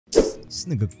This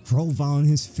nigga Grovile and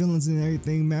his feelings and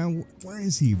everything, man. Where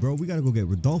is he, bro? We gotta go get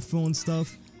Rodolfo and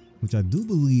stuff, which I do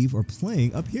believe are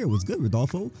playing up here. What's good,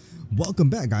 Rodolfo? Welcome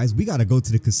back, guys. We gotta go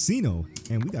to the casino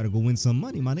and we gotta go win some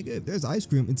money, my nigga. If there's ice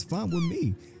cream, it's fine with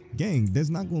me. Gang, there's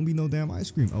not gonna be no damn ice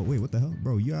cream. Oh, wait, what the hell?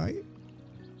 Bro, you alright?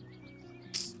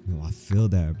 Yo, I feel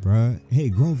that, bro. Hey,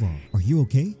 Grovile, are you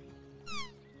okay?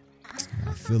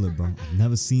 I feel it, bro. I've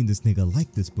never seen this nigga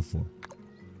like this before.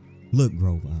 Look,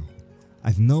 Grovile,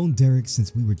 I've known Derek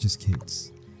since we were just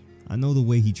kids. I know the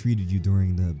way he treated you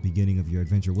during the beginning of your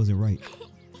adventure wasn't right.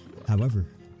 However,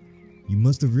 you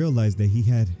must have realized that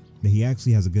he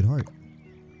actually has a good heart.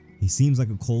 He seems like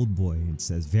a cold boy and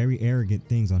says very arrogant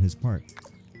things on his part,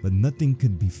 but nothing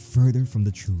could be further from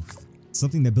the truth.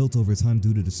 Something that built over time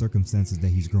due to the circumstances that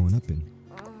he's growing up in.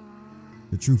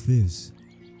 The truth is,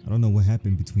 I don't know what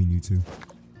happened between you two,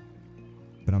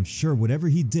 but I'm sure whatever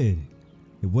he did,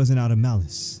 it wasn't out of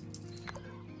malice.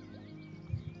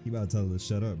 He about to tell her to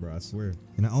shut up, bro, I swear.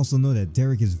 And I also know that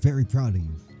Derek is very proud of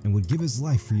you and would give his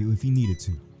life for you if he needed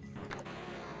to.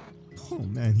 Oh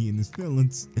man, he in his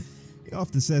feelings. He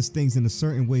often says things in a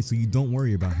certain way so you don't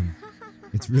worry about him.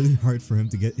 It's really hard for him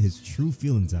to get his true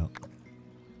feelings out,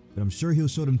 but I'm sure he'll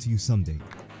show them to you someday.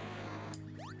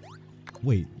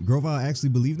 Wait, Grovile actually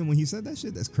believed him when he said that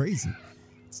shit? That's crazy.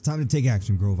 It's time to take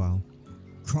action, Grovile.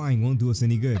 Crying won't do us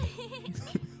any good.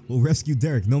 We'll rescue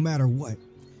Derek no matter what,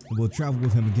 and we'll travel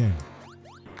with him again.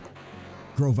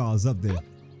 Grovile is up there.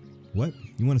 What?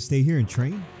 You want to stay here and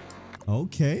train?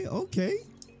 Okay, okay.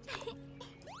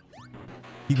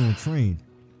 He gonna train.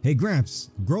 Hey Gramps,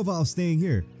 Grovile's staying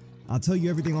here. I'll tell you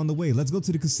everything on the way. Let's go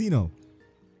to the casino.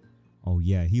 Oh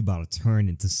yeah, he about to turn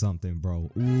into something, bro.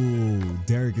 Ooh,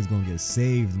 Derek is gonna get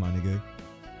saved, my nigga.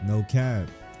 No cap.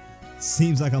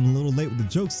 Seems like I'm a little late with the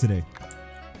jokes today.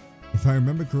 If I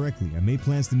remember correctly, I made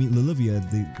plans to meet Lilivia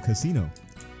at the casino.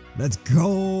 Let's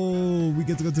go! We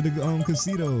get to go to the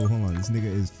casino. Hold on, this nigga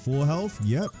is full health.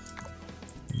 Yep.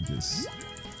 And just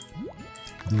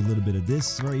do a little bit of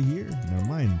this right here. Never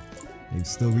mind. They've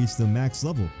still reached the max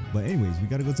level. But anyways, we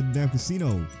gotta go to the damn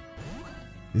casino.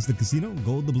 This the casino?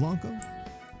 Gold de Blanco?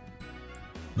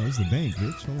 No, it's the bank,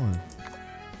 bitch. Hold on.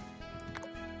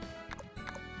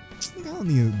 I don't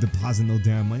need to deposit no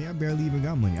damn money. I barely even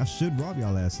got money. I should rob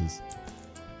y'all asses.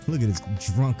 Look at this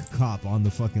drunk cop on the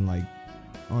fucking, like,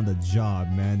 on the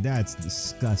job, man. That's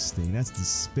disgusting. That's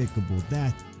despicable.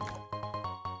 That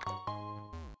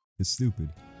is stupid.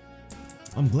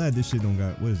 I'm glad this shit don't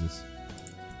got, what is this?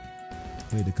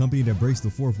 Wait, the company that breaks the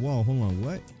fourth wall. Hold on,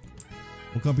 what?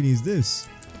 What company is this?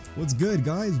 What's good,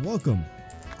 guys? Welcome.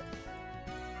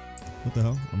 What the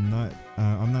hell?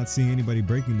 I'm not seeing anybody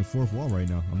breaking the fourth wall right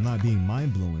now. I'm not being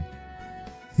mind-blowing.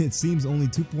 It seems only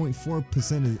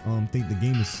 2.4% think the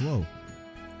game is slow.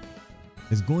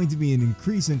 There's going to be an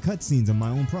increase in cutscenes on my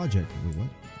own project. Wait, what?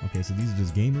 Okay, so these are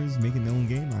just gamers making their own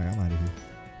game? Alright, I'm out of here.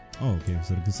 Oh, okay,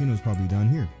 so the casino is probably down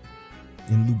here.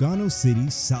 In Lugano City,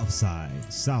 Southside.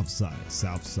 Southside.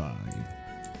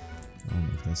 I don't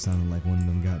know if that sounded like one of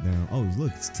them goddamn. Oh,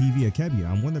 look, it's TV Akebia.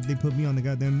 I wonder if they put me on the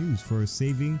goddamn news for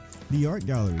saving the art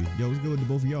gallery. Yo, what's good with the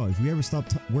both of y'all? If we ever stop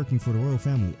working for the royal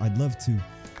family, I'd love to,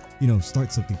 you know,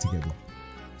 start something together.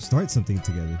 Start something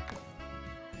together.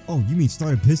 Oh, you mean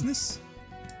start a business?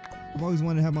 I've always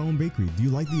wanted to have my own bakery. Do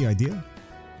you like the idea?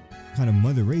 What kind of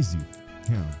mother raised you?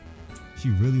 Damn.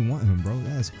 She really want him, bro.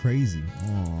 That's crazy.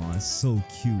 Oh, it's so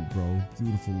cute, bro.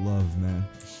 Beautiful love, man.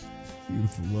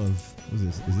 Beautiful love. What is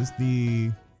this? Is this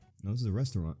the... No, this is a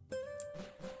restaurant.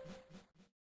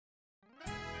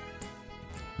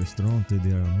 Ristorante de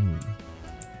Armonia.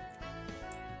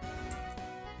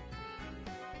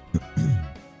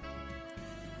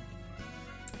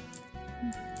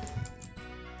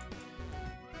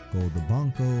 Gold de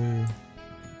Banco.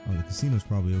 Oh, the casino's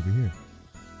probably over here.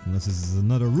 Unless this is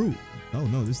another route. Oh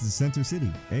no, this is Center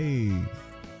City. Hey.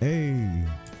 Hey.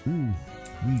 Ooh.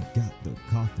 We got the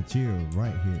cafeteria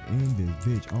right here in this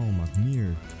bitch. Oh my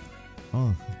mirror.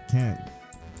 Oh, can't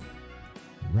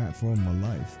rap for my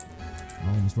life. I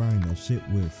almost riding that shit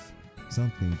with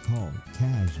something called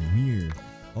cashmere.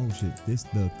 Oh shit, this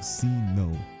the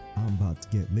casino. I'm about to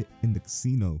get lit in the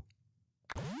casino.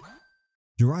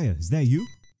 Jiraiya, is that you?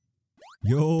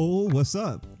 Yo, what's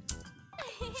up?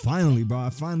 Finally, bro.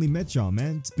 I finally met y'all,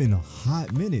 man. It's been a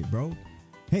hot minute, bro.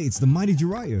 Hey, it's the mighty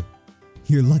Jiraiya.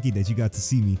 You're lucky that you got to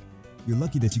see me. You're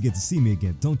lucky that you get to see me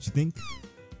again, don't you think?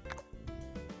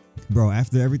 Bro,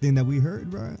 after everything that we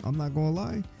heard, bro, I'm not gonna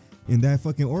lie. In that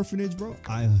fucking orphanage, bro,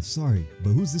 sorry,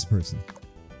 but who's this person?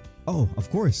 Oh,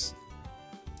 of course.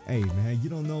 Hey, man, you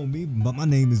don't know me, but my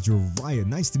name is Jiraiya.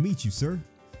 Nice to meet you, sir.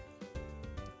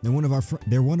 They're one of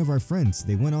our friends.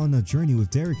 They went on a journey with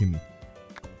Derek and me.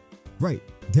 Right,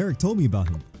 Derek told me about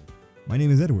him. My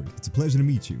name is Edward. It's a pleasure to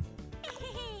meet you.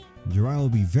 Jiraiya will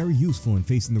be very useful in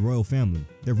facing the royal family.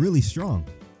 They're really strong.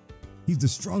 He's the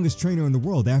strongest trainer in the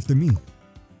world after me.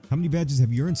 How many badges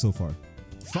have you earned so far?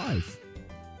 5.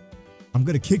 I'm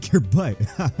gonna kick your butt.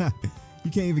 You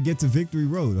can't even get to Victory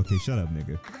Road. Okay, shut up,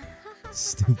 nigga.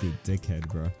 Stupid dickhead,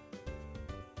 bro.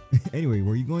 Anyway,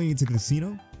 were you going into the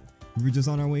casino? We were just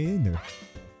on our way in there.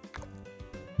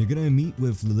 You're gonna meet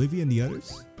with Olivia and the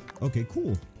others? Okay,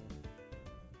 cool.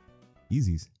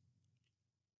 Easies.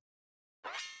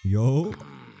 Yo.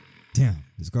 Damn,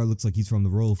 this guy looks like he's from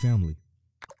the royal family.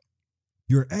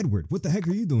 You're Edward. What the heck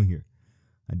are you doing here?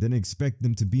 I didn't expect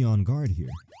them to be on guard here.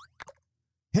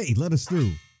 Hey, let us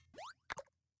through.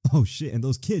 Oh shit, and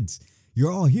those kids.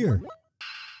 You're all here.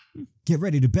 Get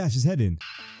ready to bash his head in.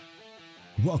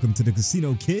 Welcome to the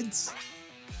casino, kids.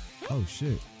 Oh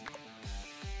shit.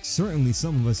 Certainly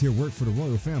some of us here work for the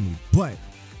royal family, but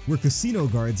we're casino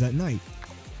guards at night.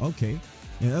 Okay.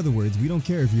 In other words, we don't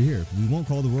care if you're here. We won't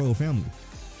call the royal family.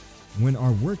 When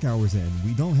our work hours end,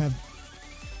 we don't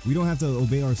have to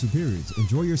obey our superiors.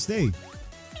 Enjoy your stay.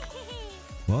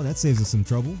 Well, that saves us some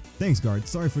trouble. Thanks, guard.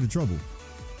 Sorry for the trouble.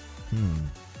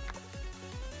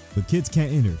 But kids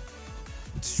can't enter.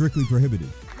 It's strictly prohibited.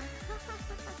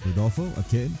 Rodolfo, a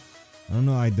kid? I don't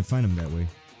know how I'd define him that way.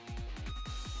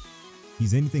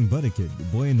 He's anything but a kid. The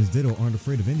boy and his ditto aren't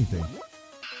afraid of anything.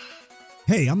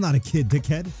 Hey, I'm not a kid,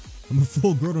 dickhead. I'm a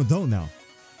full grown adult now.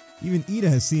 Even Ida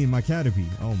has seen my Caterpie.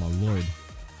 Oh my lord.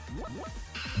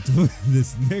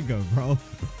 This nigga, bro.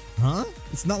 Huh?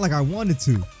 It's not like I wanted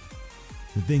to.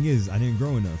 The thing is, I didn't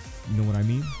grow enough. You know what I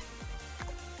mean?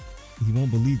 He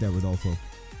won't believe that, Rodolfo.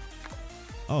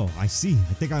 Oh, I see.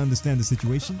 I think I understand the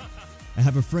situation. I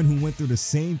have a friend who went through the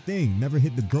same thing. Never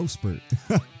hit the growth spurt.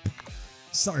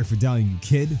 Sorry for doubting you,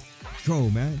 kid. Go,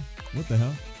 man. What the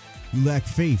hell? You lack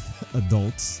faith,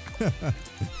 adults.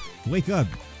 Wake up.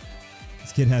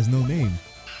 This kid has no name.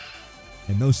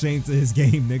 And no shame to his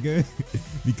game, nigga.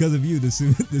 Because of you, the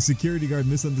security guard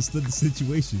misunderstood the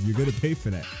situation. You're gonna pay for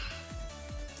that.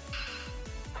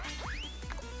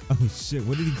 Oh shit,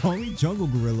 what did he call me? Jungle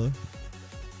Gorilla.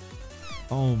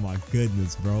 Oh my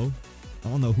goodness, bro. I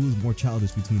don't know who's more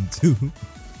childish between the two.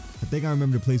 I think I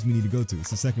remember the place we need to go to.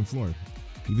 It's the 2nd floor.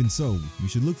 Even so, you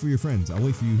should look for your friends. I'll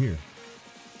wait for you here.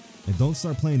 And don't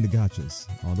start playing the gachas,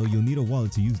 although you'll need a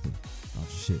wallet to use them. Oh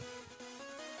shit.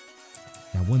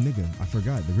 That one nigga, I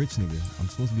forgot, the rich nigga. I'm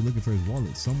supposed to be looking for his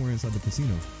wallet somewhere inside the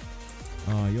casino.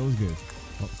 Yo, it's good.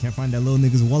 Oh, can't find that little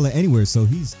nigga's wallet anywhere, so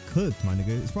he's cooked, my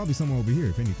nigga. It's probably somewhere over here,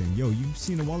 if anything. Yo, you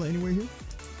seen a wallet anywhere here?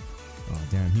 Oh,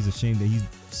 damn, he's ashamed that he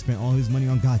spent all his money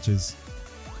on gachas.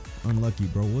 Unlucky,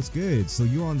 bro. What's good? So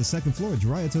you're on the 2nd floor.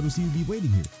 Jiraiya told us you'd be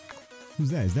waiting here. Who's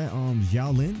that? Is that,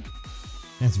 Xiao Lin?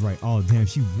 That's right. Oh, damn,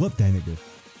 she whooped that nigga.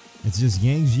 It's just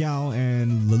Yang, Xiao,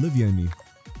 and Olivia and me.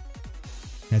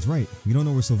 That's right. We don't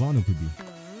know where Silvano could be.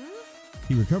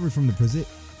 He recovered from the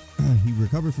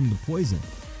poison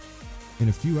in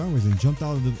a few hours and jumped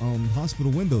out of the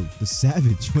hospital window. The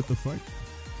savage. What the fuck?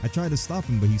 I tried to stop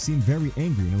him, but he seemed very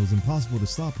angry and it was impossible to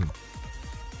stop him.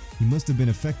 He must have been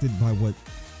affected by what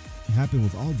happened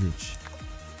with Aldrich.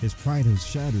 His pride was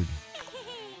shattered.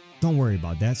 Don't worry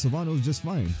about that. Silvano is just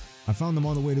fine. I found him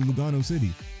on the way to Lugano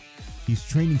City. He's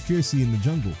training fiercely in the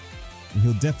jungle, and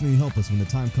he'll definitely help us when the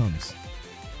time comes.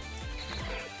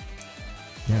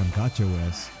 Damn, got your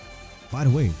ass. By the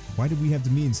way, why did we have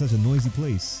to meet in such a noisy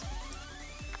place?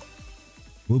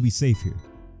 We'll be safe here.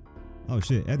 Oh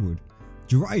shit, Edward.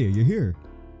 Jiraiya, you're here.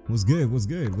 What's good? What's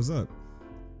good? What's up?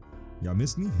 Y'all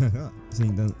missed me? This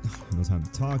ain't no time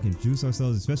to talk and juice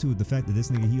ourselves, especially with the fact that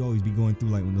this nigga, he always be going through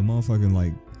like the motherfucking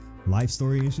like life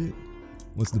story and shit.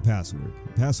 What's the password?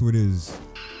 The password is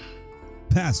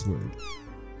password.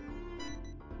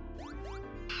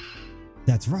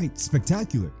 That's right,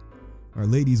 spectacular. Our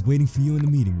lady's waiting for you in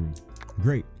the meeting room.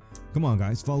 Great. Come on,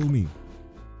 guys, follow me.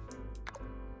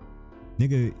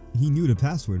 Nigga, he knew the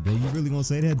password, bro. You really gonna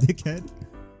say that, dickhead?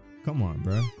 Come on,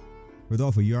 bro.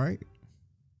 Rodolfo, you alright?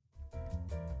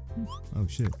 Oh,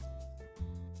 shit.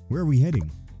 Where are we heading?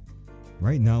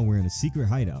 Right now, we're in a secret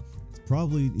hideout. It's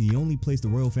probably the only place the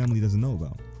royal family doesn't know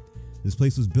about. This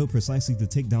place was built precisely to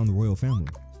take down the royal family.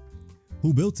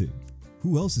 Who built it?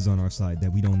 Who else is on our side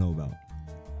that we don't know about?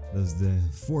 Does the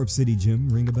Forbes City Gym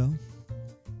ring a bell?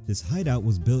 This hideout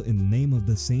was built in the name of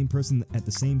the same person at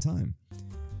the same time.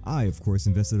 I, of course,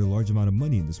 invested a large amount of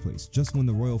money in this place, just when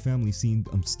the royal family seemed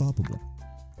unstoppable.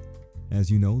 As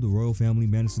you know, the royal family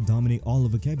managed to dominate all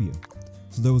of Akebia,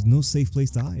 so there was no safe place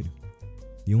to hide.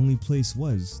 The only place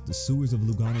was the sewers of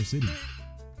Lugano City.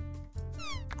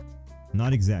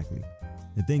 Not exactly.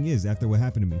 The thing is, after what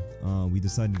happened to me, we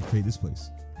decided to create this place.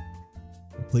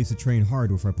 A place to train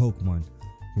hard with our Pokemon,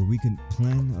 where we can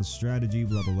plan a strategy,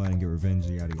 blah blah blah, and get revenge,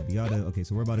 yada yada yada. Okay,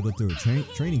 so we're about to go through a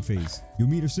training phase. You'll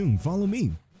meet her soon. Follow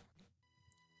me.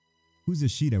 Who's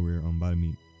this she that we're about to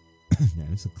meet? Man,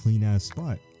 it's a clean ass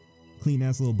spot. Clean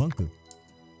ass little bunker.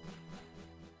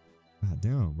 God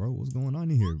damn, bro. What's going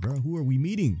on in here, bro? Who are we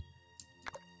meeting?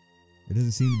 There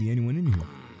doesn't seem to be anyone in here.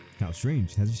 How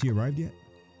strange. Hasn't she arrived yet?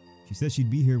 She said she'd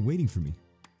be here waiting for me.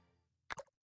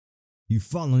 You've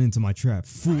fallen into my trap,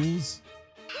 fools.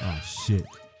 Oh, shit.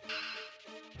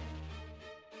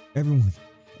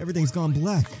 Everything's gone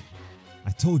black.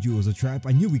 I told you it was a trap.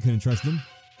 I knew we couldn't trust them.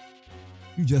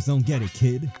 You just don't get it,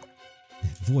 kid.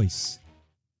 That voice.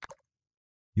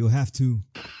 You'll have to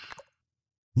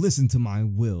listen to my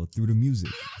will through the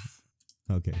music.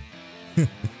 Okay.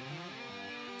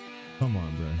 Come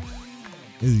on, bro.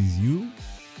 Is it you?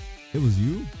 It was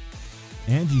you?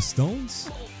 Angie Stones?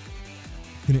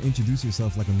 Couldn't introduce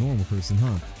yourself like a normal person,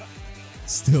 huh?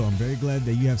 Still, I'm very glad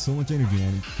that you have so much energy,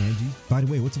 Angie. By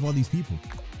the way, what's with all these people?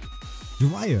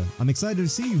 Jiraiya, I'm excited to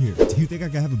see you here. Do you think I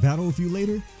can have a battle with you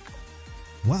later?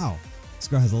 Wow, this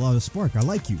girl has a lot of spark. I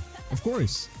like you. Of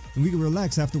course. And we can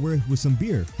relax afterward with some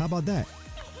beer. How about that?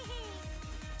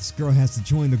 This girl has to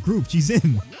join the group. She's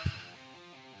in.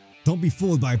 Don't be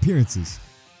fooled by appearances.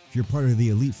 If you're part of the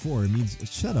Elite Four, it means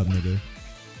shut up, nigga.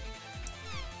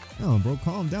 Oh, bro,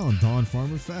 calm down. Don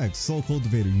Farmer Facts. Soul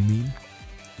Cultivator, you mean?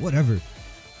 Whatever.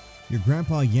 Your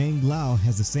grandpa Yang Lao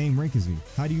has the same rank as me.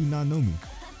 How do you not know me?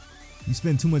 You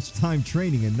spend too much time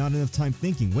training and not enough time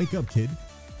thinking. Wake up, kid.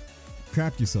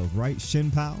 Crapped yourself, right, Shin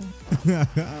Pao?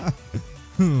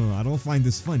 I don't find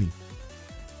this funny.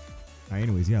 Alright,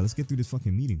 anyways, yeah, let's get through this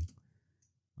fucking meeting.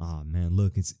 Ah, man,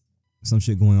 look, it's some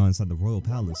shit going on inside the Royal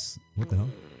Palace. What the hell?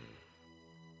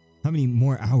 How many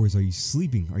more hours are you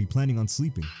sleeping? Are you planning on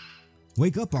sleeping?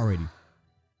 Wake up already.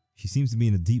 She seems to be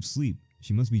in a deep sleep.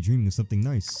 She must be dreaming of something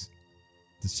nice.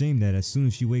 It's a shame that as soon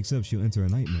as she wakes up, she'll enter a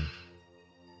nightmare.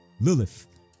 Lilith,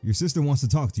 your sister wants to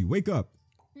talk to you. Wake up.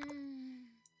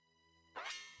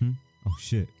 Oh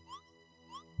shit.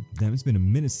 Damn, it's been a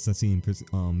minute since I've seen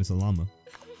Miss Alama.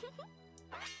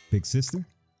 Big sister?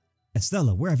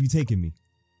 Estella, where have you taken me?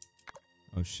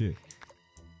 Oh shit.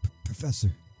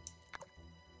 Professor.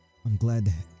 I'm glad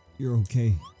that you're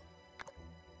okay.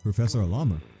 Professor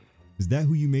Alama? Is that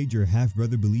who you made your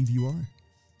half-brother believe you are?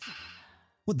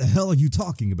 What the hell are you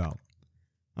talking about?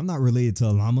 I'm not related to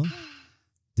Alama.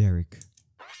 Derek.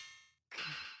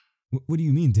 What do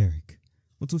you mean, Derek?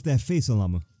 What's with that face,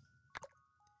 Alama?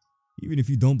 Even if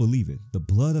you don't believe it, the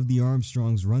blood of the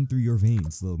Armstrongs run through your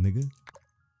veins, little nigga.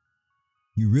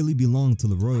 You really belong to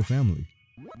the royal family.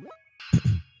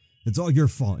 It's all your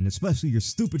fault, and especially your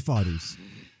stupid father's.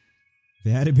 If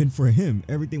it hadn't been for him,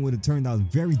 everything would have turned out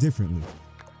very differently.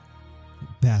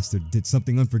 That bastard did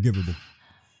something unforgivable.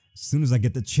 As soon as I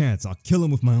get the chance, I'll kill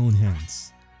him with my own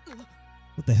hands.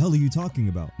 What the hell are you talking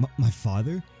about? My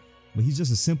father? But he's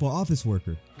just a simple office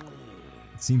worker.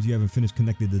 It seems you haven't finished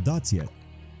connecting the dots yet.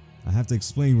 I have to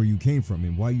explain where you came from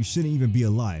and why you shouldn't even be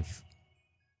alive.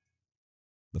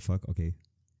 The fuck? Okay.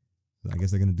 I guess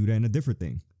they're gonna do that in a different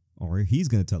thing. Or he's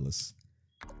gonna tell us.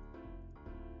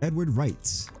 Edward Wright.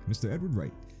 Mr. Edward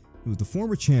Wright. He was the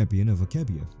former champion of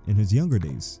Akebia in his younger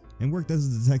days and worked as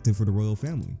a detective for the royal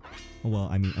family. Oh well,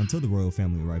 I mean, until the royal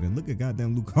family arrived, and look at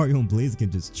goddamn Lucario and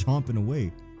Blaziken just chomping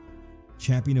away.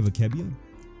 Champion of Akebia?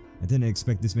 I didn't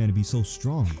expect this man to be so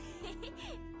strong.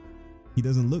 He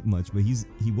doesn't look much, but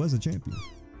he was a champion.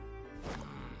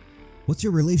 What's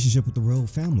your relationship with the royal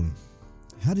family?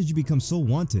 How did you become so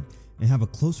wanted and have a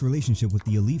close relationship with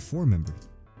the Elite Four member?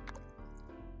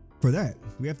 For that,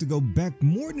 we have to go back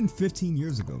more than 15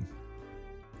 years ago,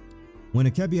 when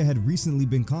Akebia had recently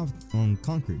been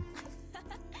conquered.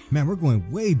 Man, we're going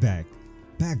way back.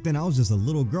 Back then, I was just a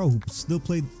little girl who still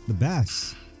played the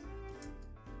bass.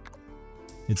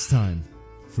 It's time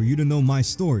for you to know my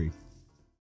story.